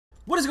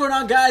is going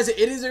on, guys? It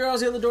is your girl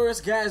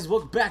Heilodoros, guys.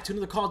 Welcome back to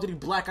another Call of Duty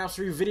Black Ops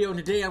 3 video, and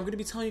today I'm going to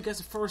be telling you guys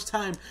the first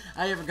time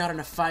I ever got in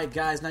a fight,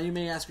 guys. Now you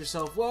may ask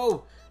yourself,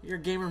 whoa, you're a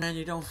gamer, man,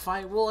 you don't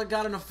fight. Well, I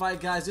got in a fight,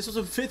 guys. This was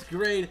in 5th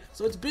grade,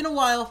 so it's been a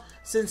while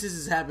since this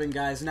has happened,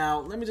 guys. Now,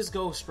 let me just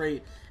go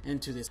straight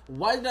into this.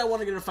 Why did I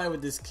want to get in a fight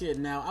with this kid?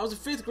 Now, I was a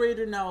 5th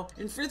grader. Now,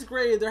 in 5th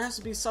grade, there has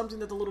to be something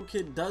that the little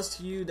kid does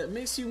to you that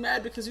makes you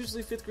mad, because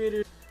usually 5th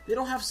graders, they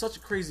don't have such a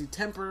crazy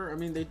temper. I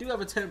mean, they do have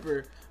a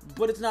temper,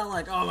 but it's not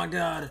like, oh my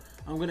god,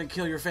 I'm gonna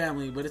kill your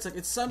family. But it's like,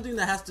 it's something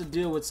that has to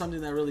deal with something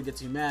that really gets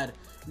you mad.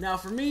 Now,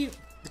 for me,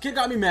 the kid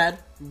got me mad.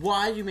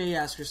 Why, you may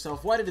ask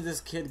yourself? Why did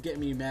this kid get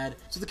me mad?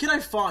 So the kid I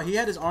fought, he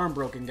had his arm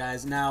broken,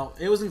 guys. Now,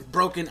 it wasn't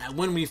broken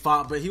when we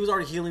fought, but he was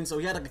already healing, so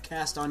he had like a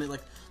cast on it,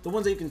 like the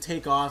ones that you can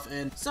take off.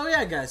 And so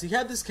yeah, guys, he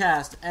had this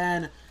cast,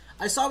 and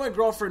I saw my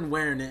girlfriend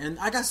wearing it, and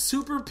I got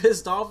super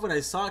pissed off when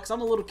I saw it, because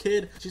I'm a little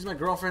kid. She's my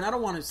girlfriend. I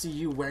don't want to see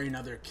you wearing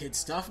other kid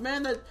stuff,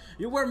 man. That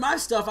you wear my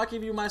stuff, I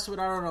give you my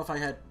sweater. I don't know if I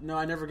had, no,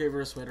 I never gave her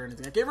a sweater or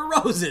anything. I gave her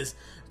roses,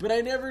 but I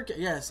never,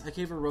 yes, I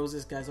gave her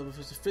roses, guys. I was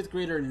a 5th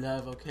grader in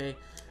love, okay?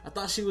 I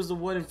thought she was the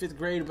one in 5th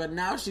grade, but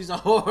now she's a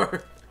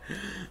whore.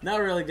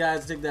 Not really,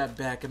 guys, take that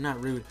back. I'm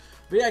not rude.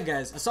 But yeah,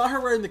 guys, I saw her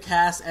wearing the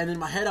cast, and in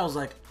my head I was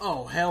like,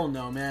 oh, hell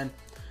no, man.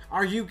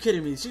 Are you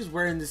kidding me? She's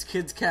wearing this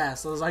kid's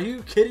cast. I was like, are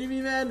you kidding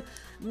me, man?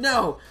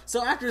 No.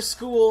 So after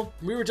school,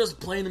 we were just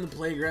playing in the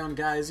playground,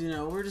 guys. You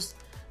know, we're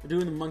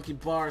doing the monkey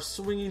bar,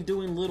 swinging,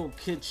 doing little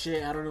kid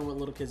shit. I don't know what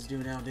little kids do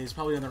nowadays.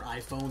 Probably on their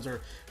iPhones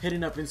or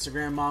hitting up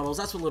Instagram models.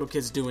 That's what little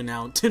kids doing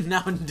now.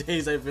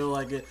 Nowadays, I feel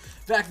like it.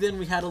 Back then,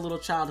 we had a little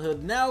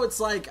childhood. Now it's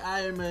like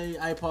I have an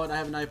iPod.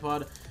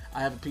 I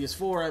have a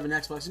PS4, I have an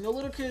Xbox. You know,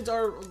 little kids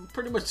are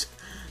pretty much,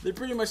 they're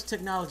pretty much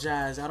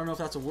technologized. I don't know if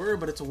that's a word,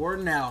 but it's a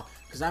word now,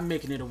 because I'm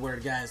making it a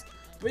word, guys.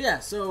 But yeah,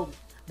 so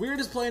we were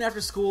just playing after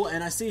school,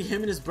 and I see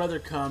him and his brother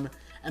come,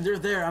 and they're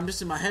there. I'm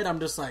just in my head, I'm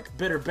just like,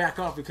 better back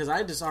off, because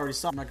I just already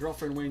saw my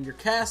girlfriend wearing your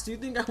cast. Do you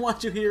think I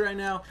want you here right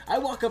now? I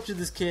walk up to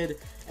this kid,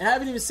 and I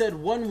haven't even said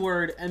one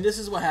word, and this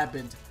is what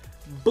happened.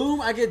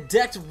 Boom, I get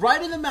decked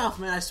right in the mouth,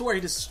 man. I swear,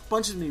 he just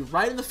punches me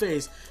right in the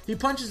face. He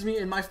punches me,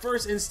 and my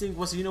first instinct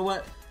was, you know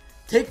what?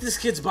 Take this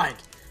kid's bike.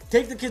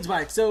 Take the kid's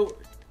bike. So,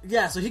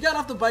 yeah, so he got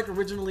off the bike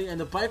originally, and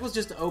the bike was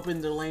just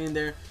open, they're laying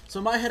there. So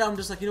in my head, I'm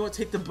just like, you know what,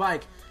 take the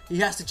bike. He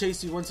has to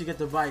chase you once you get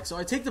the bike. So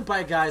I take the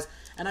bike, guys,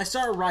 and I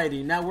start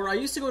riding. Now, where I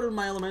used to go to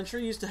my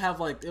elementary, used to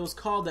have, like, it was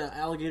called the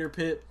alligator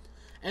pit.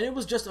 And it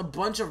was just a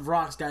bunch of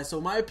rocks, guys. So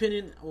in my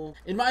opinion, well,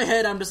 in my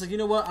head, I'm just like, you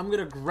know what, I'm going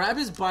to grab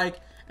his bike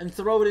and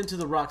throw it into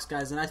the rocks,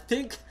 guys. And I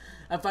think,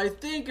 if I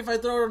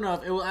throw it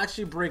enough, it will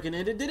actually break. And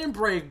it didn't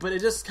break, but it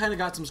just kind of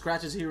got some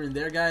scratches here and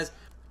there, guys.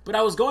 But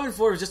I was going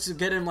for it just to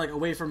get him like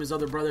away from his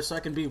other brother so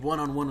I can be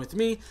one-on-one with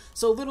me.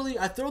 So literally,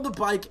 I throw the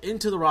bike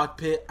into the rock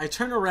pit, I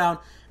turn around,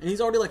 and he's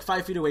already like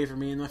 5 feet away from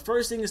me. And my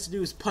first thing is to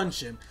do is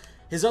punch him.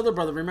 His other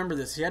brother, remember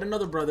this, he had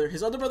another brother.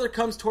 His other brother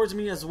comes towards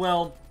me as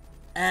well.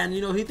 And,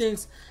 you know, he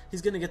thinks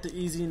he's going to get the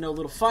easy, you know,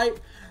 little fight.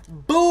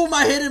 Boom,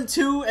 I hit him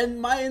too.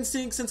 And my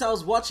instinct, since I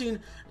was watching,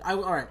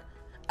 alright.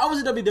 I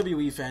was a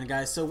WWE fan,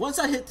 guys, so once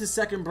I hit his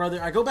second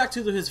brother, I go back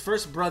to his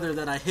first brother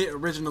that I hit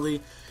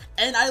originally,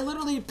 and I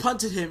literally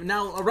punted him.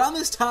 Now, around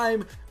this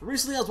time,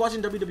 recently I was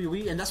watching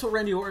WWE, and that's what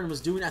Randy Orton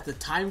was doing at the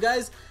time,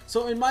 guys.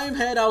 So in my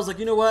head, I was like,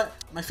 you know what?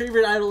 My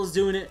favorite idol is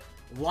doing it.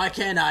 Why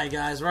can't I,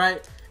 guys,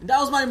 right? And that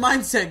was my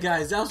mindset,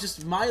 guys. That was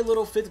just my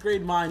little 5th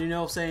grade mind, you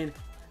know, saying,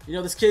 you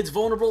know, this kid's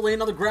vulnerable,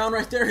 laying on the ground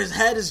right there. His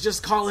head is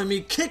just calling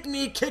me, kick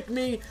me, kick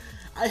me.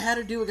 I had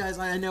to do it, guys.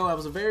 I know, I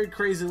was a very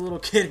crazy little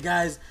kid,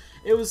 guys.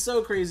 It was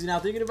so crazy. Now,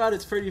 thinking about it,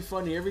 it's pretty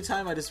funny. Every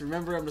time I just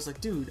remember, I'm just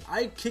like, dude,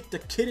 I kicked the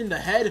kid in the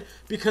head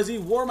because he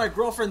wore my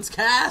girlfriend's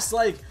cast.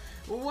 Like,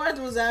 what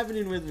was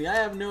happening with me? I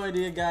have no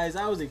idea, guys.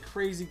 I was a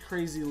crazy,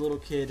 crazy little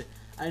kid.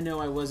 I know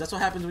I was. That's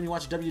what happens when you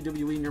watch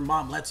WWE and your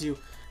mom lets you.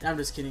 I'm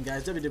just kidding,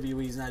 guys.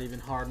 WWE is not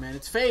even hard, man.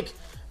 It's fake.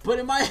 But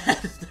in my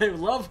head,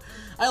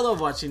 I love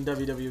watching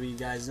WWE,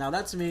 guys. Now,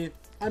 that's me.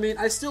 I mean,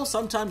 I still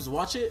sometimes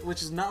watch it,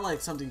 which is not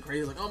like something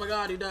crazy, like, oh my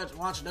god, he does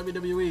watch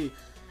WWE.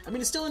 I mean,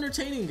 it's still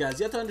entertaining, guys.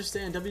 You have to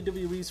understand,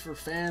 WWE's for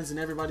fans and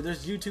everybody.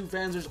 There's YouTube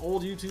fans, there's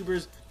old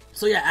YouTubers.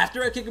 So yeah,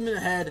 after I kick him in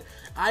the head,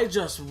 I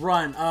just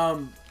run.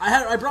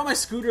 I brought my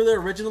scooter there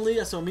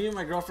originally, so me and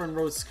my girlfriend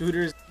rode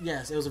scooters.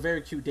 Yes, it was a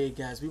very cute date,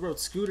 guys. We rode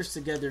scooters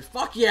together.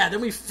 Fuck yeah,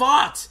 then we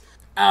fought!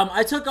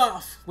 I took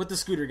off with the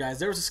scooter, guys.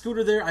 There was a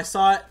scooter there, I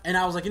saw it, and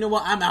I was like, you know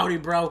what, I'm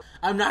outie, bro.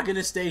 I'm not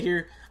gonna stay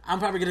here. I'm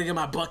probably gonna get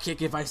my butt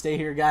kicked if I stay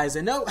here, guys.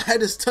 And no, I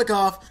just took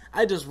off.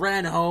 I just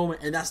ran home,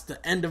 and that's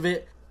the end of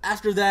it.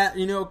 After that,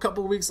 you know, a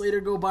couple weeks later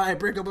go by, I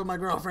break up with my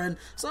girlfriend.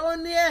 So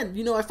in the end,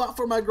 you know, I fought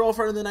for my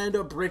girlfriend and then I end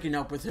up breaking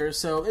up with her.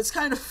 So it's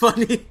kind of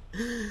funny.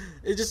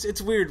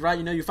 It's weird, right?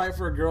 You know, you fight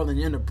for a girl, then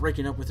you end up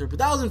breaking up with her. But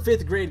that was in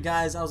 5th grade,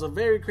 guys. I was a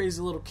very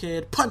crazy little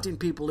kid, punting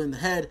people in the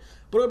head.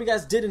 But I hope you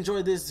guys did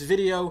enjoy this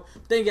video.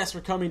 Thank you guys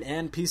for coming,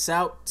 and peace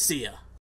out. See ya.